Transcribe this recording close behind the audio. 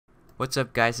What's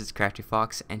up guys, it's Crafty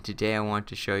Fox, and today I want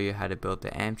to show you how to build the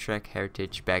Amtrak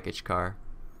Heritage baggage car.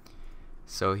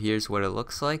 So here's what it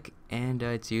looks like, and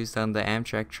it's used on the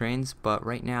Amtrak trains, but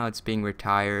right now it's being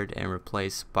retired and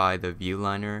replaced by the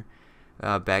Viewliner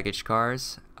baggage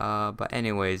cars. But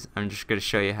anyways, I'm just going to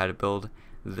show you how to build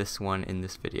this one in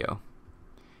this video.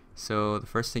 So the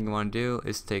first thing you want to do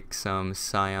is take some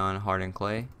cyan hardened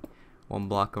clay, 1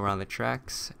 block around the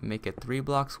tracks, make it 3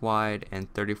 blocks wide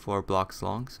and 34 blocks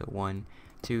long. So 1,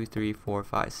 2, 3, 4,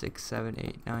 5, 6, 7,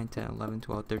 8, 9, 10, 11,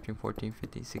 12, 13, 14,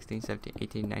 15, 16, 17,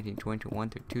 18, 19, 20, 21,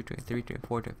 22, 23,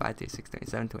 24, 25, 26,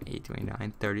 27, 28,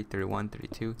 29, 30, 31,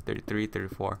 32, 33,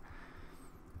 34.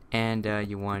 And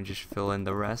you want to just fill in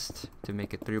the rest to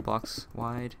make it 3 blocks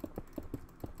wide.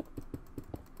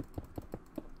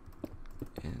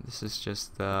 And this is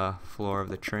just the floor of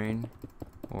the train,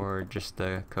 or just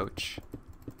the coach.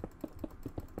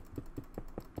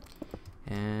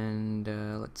 And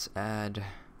let's add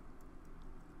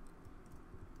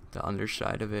the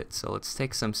underside of it. So let's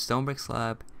take some stone brick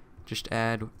slab, just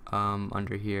add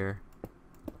under here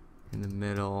in the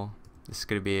middle. This is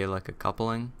gonna be like a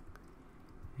coupling,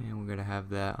 and we're gonna have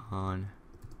that on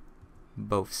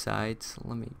both sides.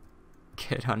 Let me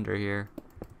get under here,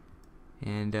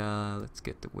 and let's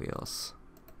get the wheels.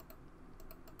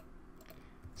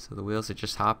 So the wheels are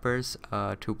just hoppers,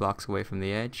 2 blocks away from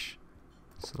the edge.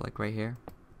 So like right here,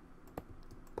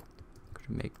 I'm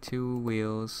gonna make 2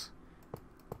 wheels,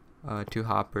 2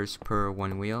 hoppers per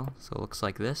 1 wheel. So it looks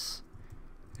like this.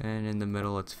 And in the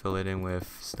middle, let's fill it in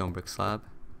with stone brick slab.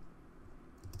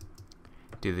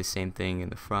 Do the same thing in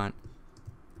the front.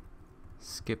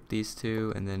 Skip these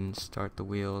 2 and then start the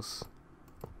wheels.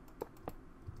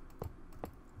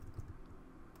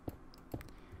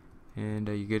 And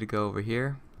you're good to go over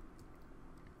here.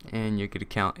 And you're going to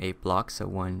count 8 blocks. So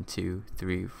 1, 2,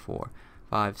 3, 4,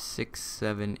 5, 6,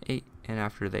 7, 8. And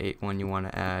after the 8th one, you want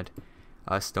to add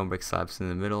stone brick slabs in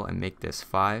the middle and make this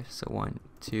 5. So 1,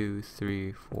 2,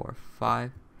 3, 4,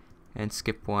 5. And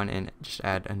skip 1 and just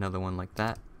add another one like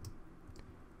that.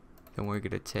 Then we're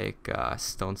going to take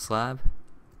stone slab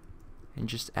and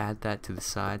just add that to the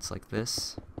sides like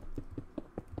this.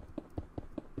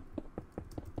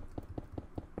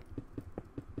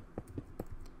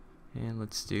 And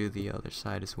let's do the other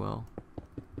side as well.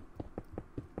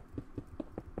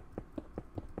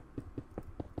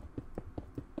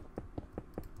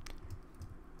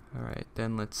 Alright,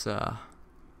 then let's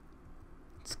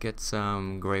get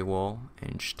some gray wool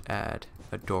and just add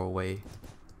a doorway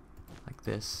like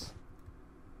this,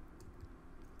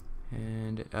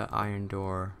 and an iron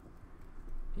door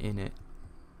in it,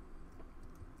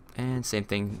 and same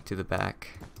thing to the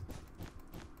back.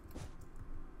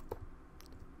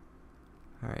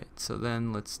 Alright, so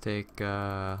then let's take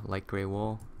light gray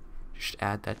wool, just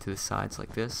add that to the sides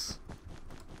like this.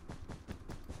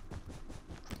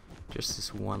 Just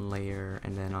this one layer,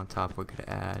 and then on top we're going to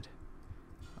add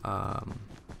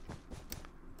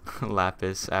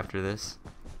lapis after this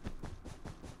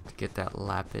to get that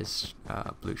lapis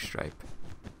blue stripe.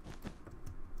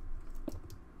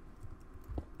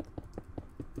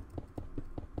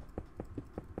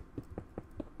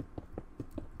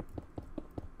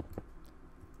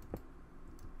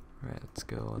 Alright, let's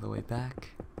go all the way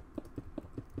back.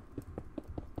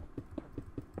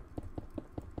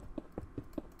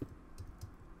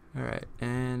 Alright,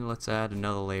 and let's add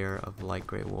another layer of light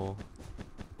gray wool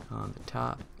on the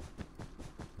top.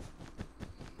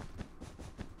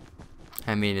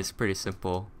 I mean, it's pretty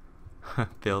simple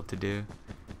build to do.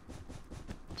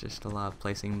 Just a lot of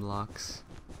placing blocks.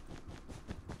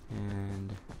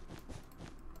 And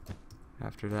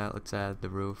after that, let's add the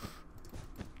roof.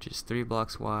 Just 3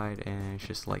 blocks wide, and it's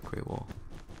just light gray wool.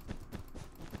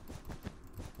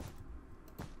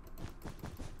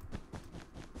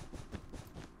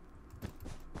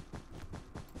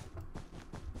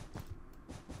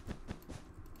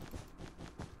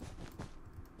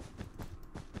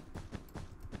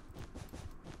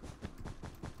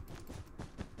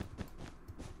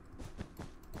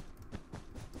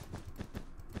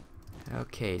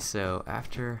 Okay, so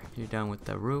after you're done with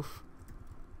the roof,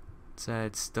 let's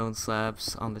add stone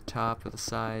slabs on the top of the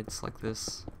sides like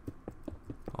this,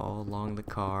 all along the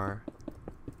car,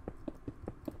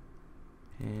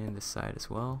 and this side as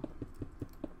well.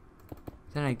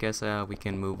 Then I guess we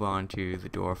can move on to the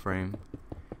door frame,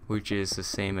 which is the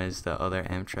same as the other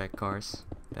Amtrak cars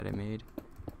that I made.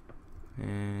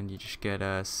 And you just get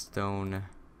a stone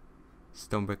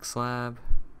brick slab,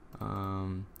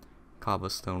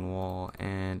 cobblestone wall,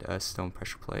 and a stone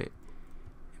pressure plate.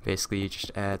 Basically you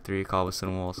just add 3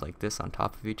 cobblestone walls like this on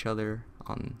top of each other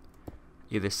on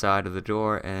either side of the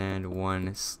door and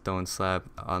 1 stone slab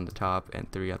on the top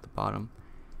and 3 at the bottom.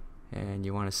 And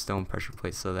you want a stone pressure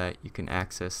plate so that you can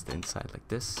access the inside like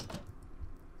this.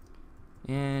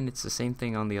 And it's the same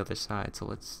thing on the other side, so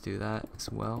let's do that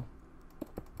as well.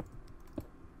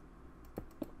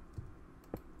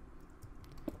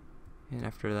 And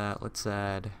after that, let's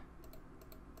add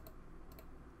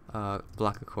a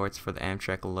block of quartz for the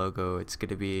Amtrak logo. It's going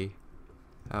to be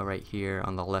right here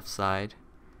on the left side.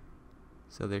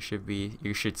 So there should be,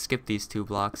 you should skip these 2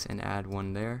 blocks and add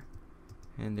 1 there.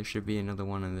 And there should be another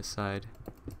one on this side.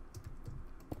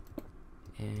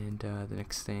 And the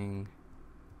next thing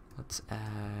let's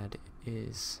add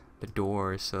is the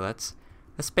doors. So that's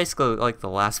basically like the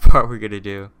last part we're going to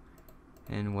do,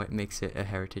 and what makes it a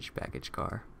heritage baggage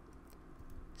car.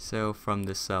 So from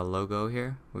this logo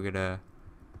here, we're going to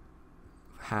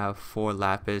have 4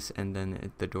 lapis, and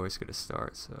then the door is going to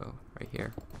start. So right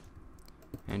here.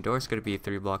 And door is going to be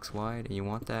 3 blocks wide, and you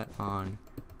want that on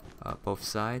both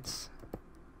sides.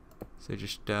 So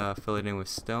just fill it in with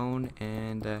stone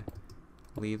and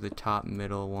leave the top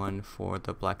middle one for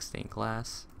the black stained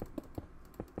glass.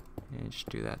 And just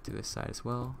do that to this side as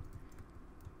well.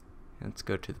 And let's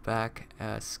go to the back.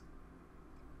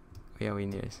 Yeah, we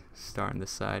need to start on this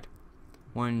side.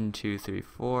 1, 2, 3,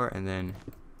 4, and then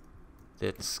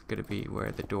that's gonna be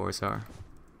where the doors are.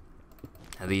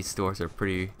 Now these doors are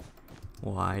pretty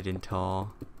wide and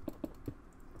tall,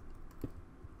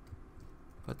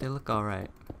 but they look alright.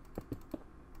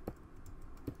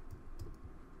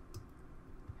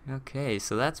 Okay,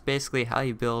 so that's basically how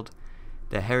you build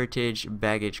the heritage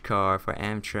baggage car for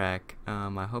Amtrak.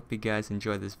 I hope you guys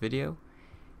enjoyed this video,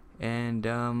 and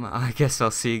I guess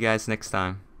I'll see you guys next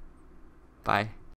time. Bye.